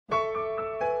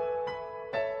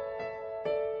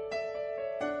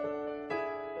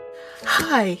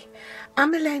Hi,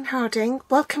 I'm Elaine Harding.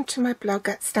 Welcome to my blog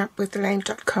at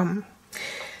stampwithelaine.com.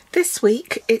 This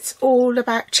week it's all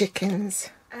about chickens.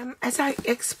 As I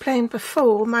explained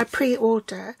before, my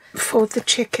pre-order for the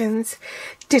chickens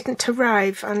didn't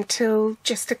arrive until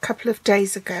just a couple of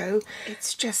days ago.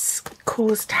 It's just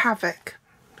caused havoc.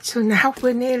 So now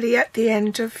we're nearly at the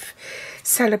end of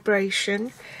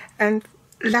celebration, and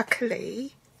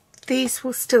luckily these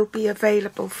will still be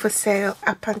available for sale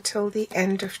up until the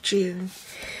end of June.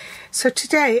 So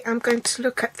today I'm going to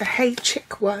look at the Hey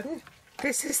Chick one.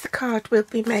 This is the card we'll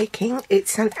be making.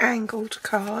 It's an angled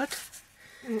card.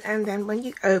 And then when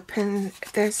you open,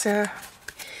 there's a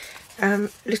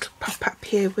little pop-up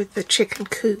here with the chicken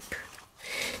coop.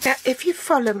 Now, if you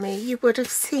follow me, you would have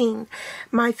seen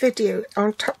my video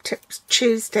on Top Tips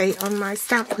Tuesday on my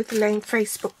Stamp with Elaine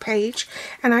Facebook page,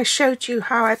 and I showed you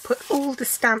how I put all the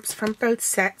stamps from both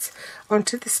sets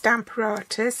onto the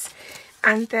Stamparatus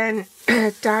and then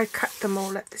die cut them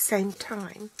all at the same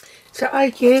time. So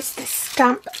I used the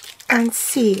stamp and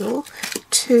seal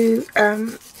to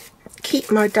keep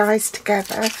my dies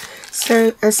together.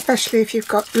 So especially if you've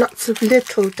got lots of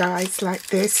little dies like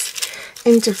this,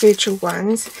 individual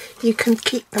ones, you can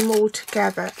keep them all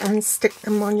together and stick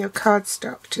them on your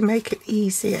cardstock to make it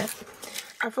easier.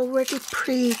 I've already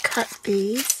pre-cut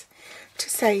these to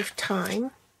save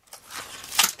time.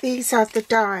 These are the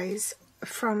dies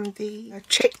from the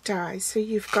chick dies. So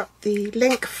you've got the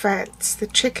link fets, the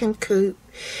chicken coop,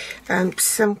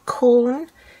 some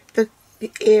corn, the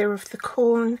ear of the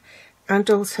corn, and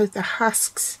also the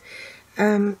husks.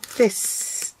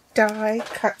 This die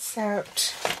cuts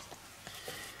out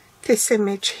this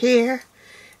image here.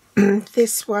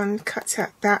 This one cuts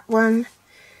out that one.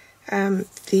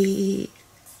 The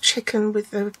chicken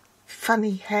with the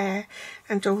funny hair,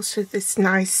 and also this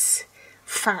nice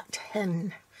fat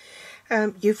hen.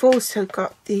 You've also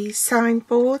got the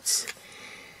signboards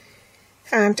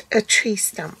and a tree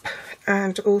stump,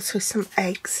 and also some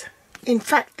eggs. In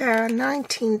fact, there are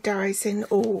 19 dies in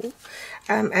all,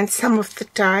 and some of the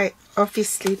die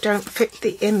obviously don't fit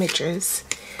the images.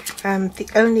 The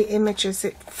only images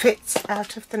it fits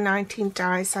out of the 19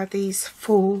 dies are these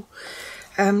 4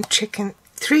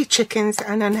 3 chickens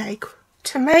and an egg.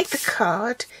 To make the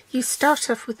card, you start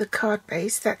off with a card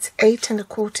base that's 8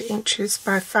 1/4 inches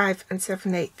by 5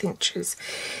 7/8 inches.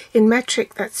 In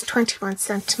metric, that's 21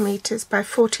 centimeters by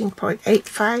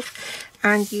 14.85,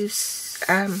 and you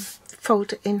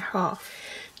fold it in half.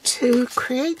 To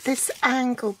create this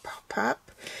angle pop-up,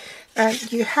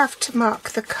 you have to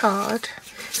mark the card.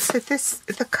 So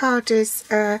the card is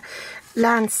a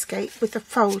landscape with a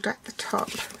fold at the top.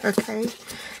 Okay,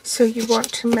 so you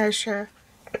want to measure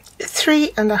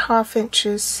 3 1/2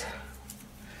 inches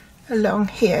along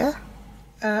here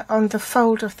on the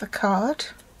fold of the card,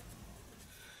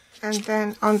 and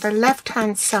then on the left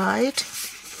hand side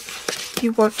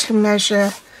you want to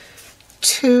measure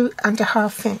 2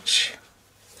 1/2 inch.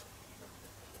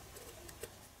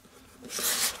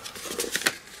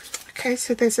 Okay,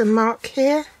 so there's a mark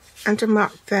here and a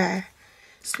mark there.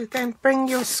 So then bring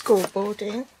your scoreboard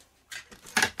in.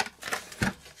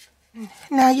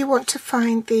 Now you want to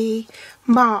find the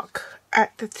mark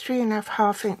at the 3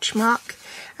 1/2 inch mark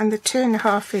and the 2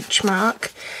 1/2 inch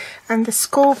mark, and the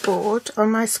scoreboard, on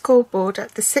my scoreboard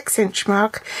at the 6 inch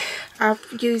mark, I've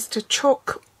used a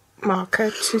chalk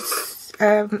marker to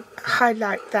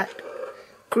highlight that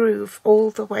groove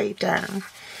all the way down.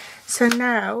 So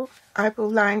now I will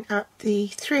line up the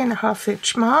 3 1/2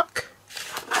 inch mark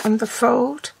on the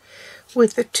fold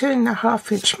with the 2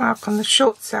 1/2 inch mark on the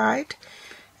short side,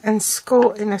 and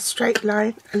score in a straight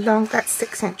line along that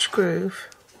 6 inch groove.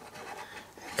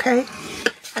 Okay,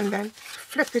 and then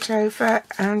flip it over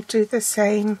and do the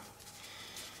same.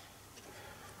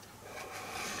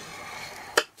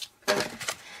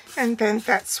 And then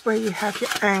that's where you have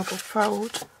your angle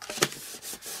fold.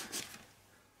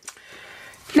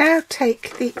 Now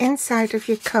take the inside of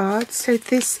your card. So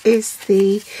this is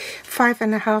the 5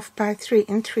 1/2 by 3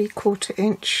 3/4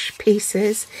 inch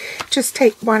pieces. Just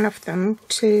take one of them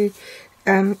to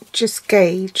just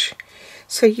gauge.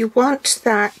 So you want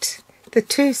that the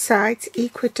 2 sides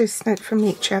equidistant from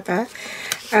each other,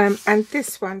 and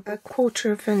this one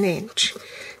 1/4 inch.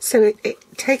 So it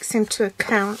takes into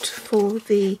account for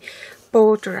the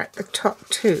border at the top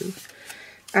too.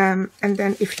 And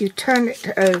then if you turn it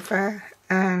over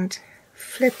and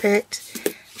flip it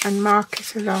and mark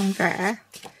it along there,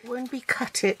 when we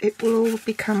cut it, it will all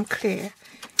become clear.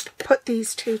 Put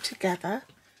these two together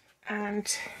and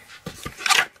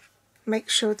make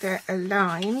sure they're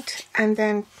aligned, and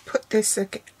then put this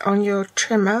on your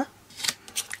trimmer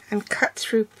and cut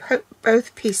through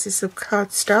both pieces of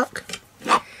cardstock.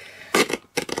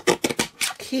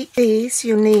 keep these,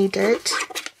 you need it.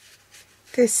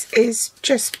 This is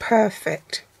just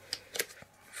perfect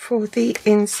for the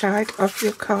inside of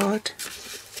your card.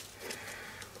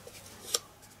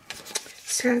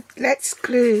 So let's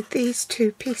glue these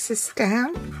two pieces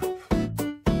down.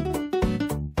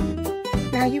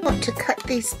 Now you want to cut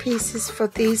these pieces for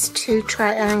these two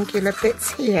triangular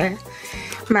bits here,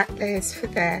 matte layers for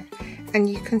there, and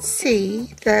you can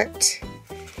see that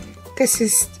this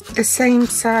is the same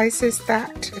size as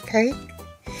that, okay?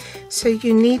 So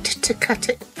you need to cut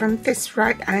it from this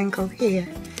right angle here.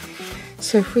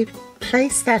 So if we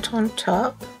place that on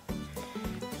top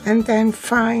and then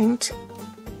find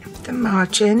the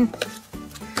margin,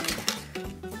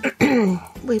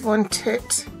 we want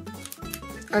it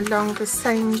along the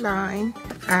same line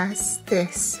as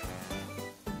this,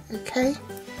 okay?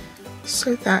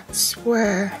 So that's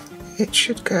where it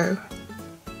should go.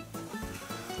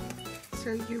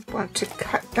 So you want to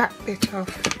cut that bit off.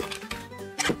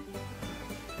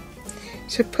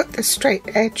 So put the straight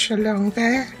edge along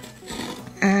there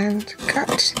and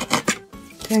cut.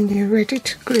 Then you're ready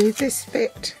to glue this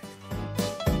bit.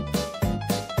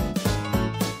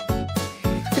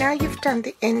 Now you've done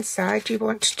the inside, you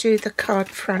want to do the card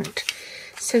front.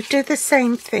 So do the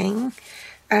same thing,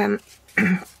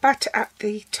 butt up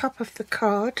the top of the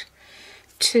card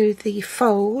to the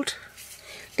fold,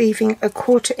 leaving a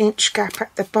 1/4 inch gap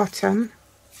at the bottom,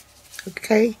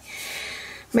 okay?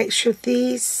 Make sure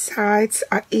these sides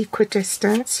are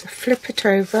equidistant, flip it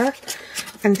over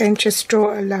and then just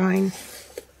draw a line,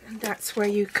 and that's where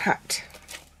you cut.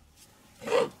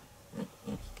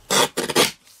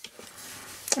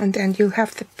 And then you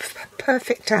have the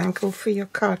perfect angle for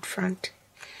your card front.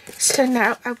 So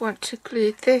now I want to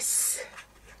glue this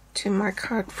to my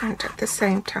card front at the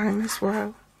same time as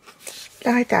well.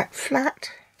 Lie that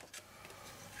flat.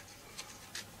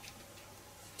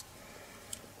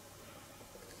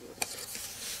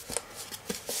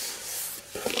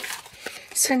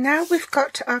 So now we've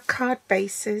got our card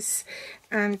bases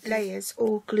and layers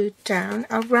all glued down.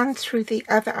 I'll run through the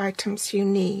other items you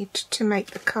need to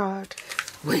make the card.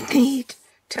 We need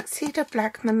Tuxedo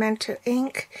Black Memento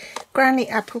ink, Granny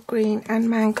Apple Green and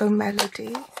Mango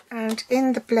Melody. And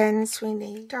in the blends we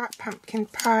need Dark Pumpkin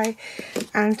Pie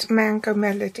and Mango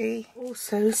Melody.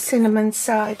 Also Cinnamon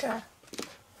Cider.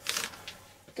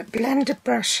 The blender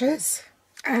brushes.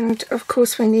 And of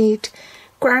course we need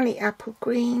Granny Apple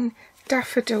Green,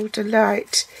 Daffodil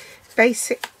Delight,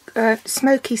 Basic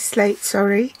Smoky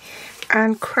Slate,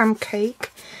 and Crumb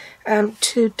Cake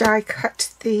to die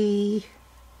cut the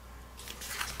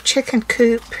chicken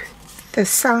coop, the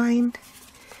sign,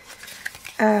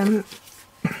 the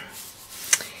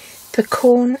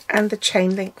corn and the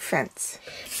chain link fence.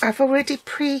 I've already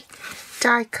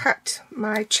die cut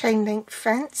my chain link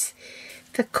fence,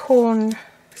 the corn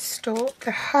stalk,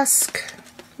 the husk,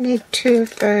 need 2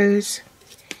 of those,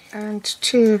 and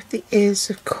 2 of the ears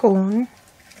of corn.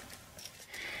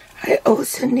 I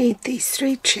also need these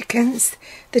 3 chickens,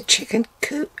 the chicken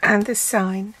coop and the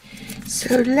sign.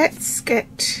 So let's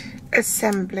get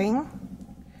assembling.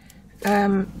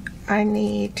 I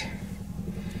need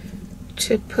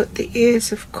to put the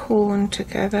ears of corn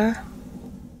together,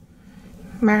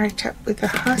 marry it up with the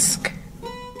husk.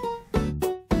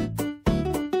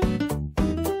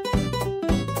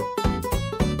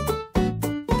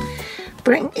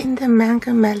 Bring in the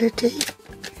Mango Melody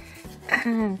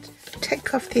and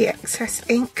take off the excess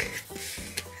ink,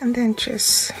 and then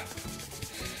just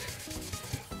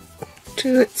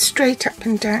do it straight up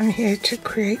and down here to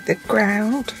create the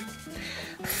ground,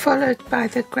 followed by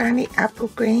the Granny Apple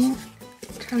Green.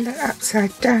 Turn that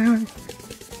upside down.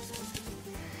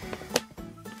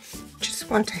 Just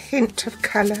want a hint of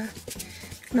colour,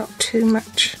 not too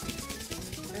much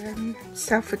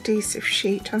self-adhesive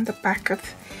sheet on the back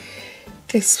of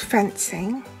this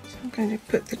fencing. So I'm going to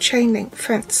put the chain link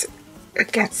fence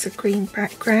against the green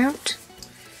background.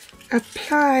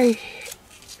 Apply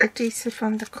adhesive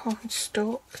on the corn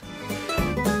stalk.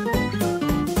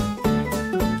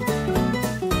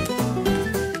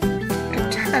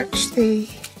 Attach the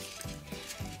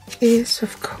ears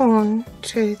of corn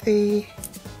to the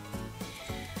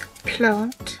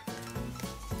plant.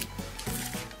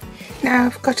 Now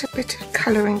I've got a bit of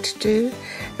colouring to do.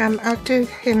 I'll do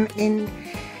him in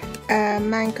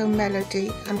Mango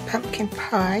Melody and Pumpkin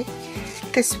Pie.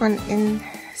 This one in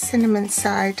Cinnamon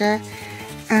Cider,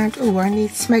 and oh, I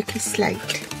need Smoky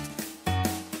Slate.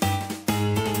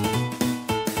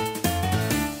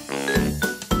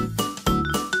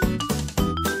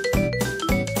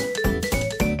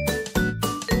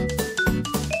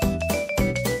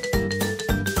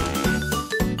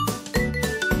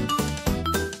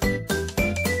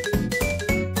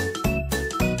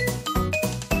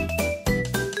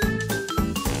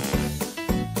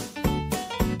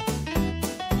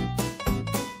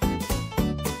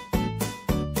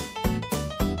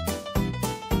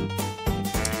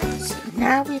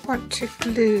 Now we want to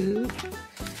glue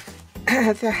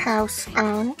the house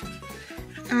on,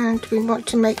 and we want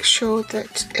to make sure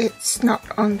that it's not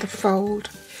on the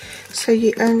fold. So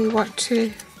you only want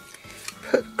to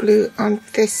put glue on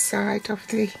this side of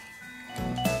the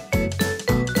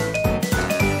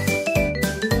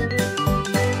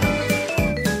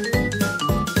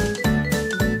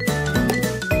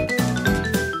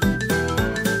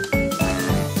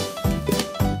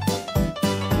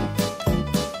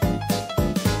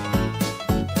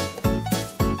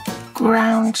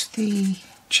ground the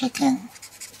chicken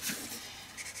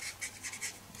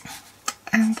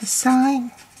and the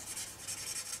sign,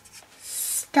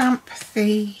 stamp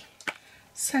the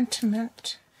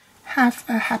sentiment, "Have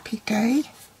a happy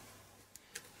day,"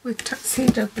 with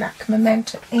Tuxedo Black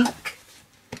Memento ink.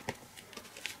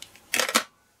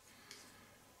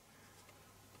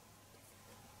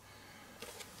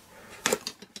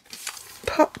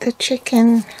 Pop the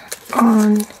chicken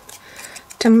on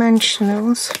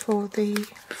dimensionals for the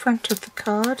front of the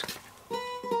card.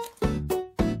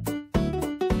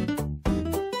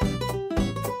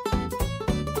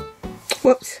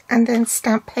 Whoops, and then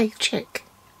stamp "Hey Chick."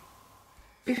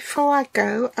 Before I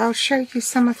go, I'll show you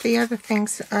some of the other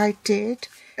things that I did.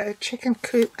 A chicken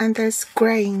coop, and there's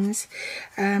grains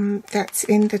that's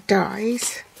in the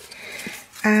dies,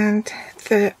 and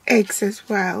the eggs as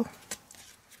well.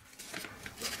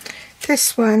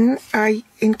 This one I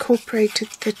incorporated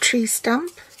the tree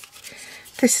stump.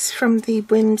 This is from the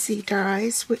Whimsy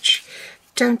dies, which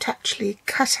don't actually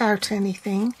cut out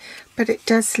anything, but it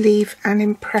does leave an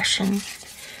impression.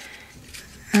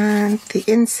 And the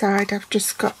inside I've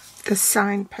just got the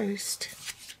signpost.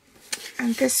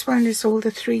 And this one is all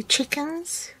the 3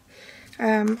 chickens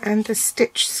and the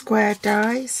stitch square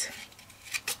dies.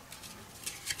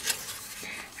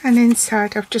 And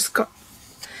inside I've just got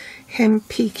him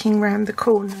peeking round the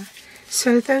corner.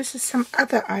 So those are some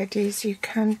other ideas you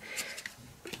can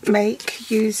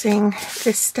make using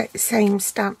this same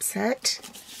stamp set.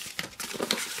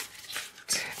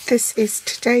 This is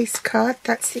today's card.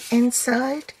 That's the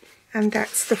inside and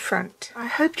that's the front. I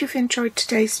hope you've enjoyed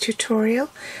today's tutorial.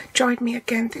 Join me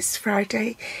again this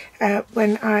Friday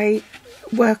when I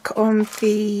work on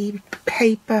the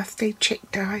Hey Birthday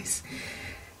Chick dies.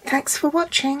 Thanks for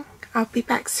watching. I'll be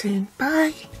back soon.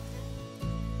 Bye.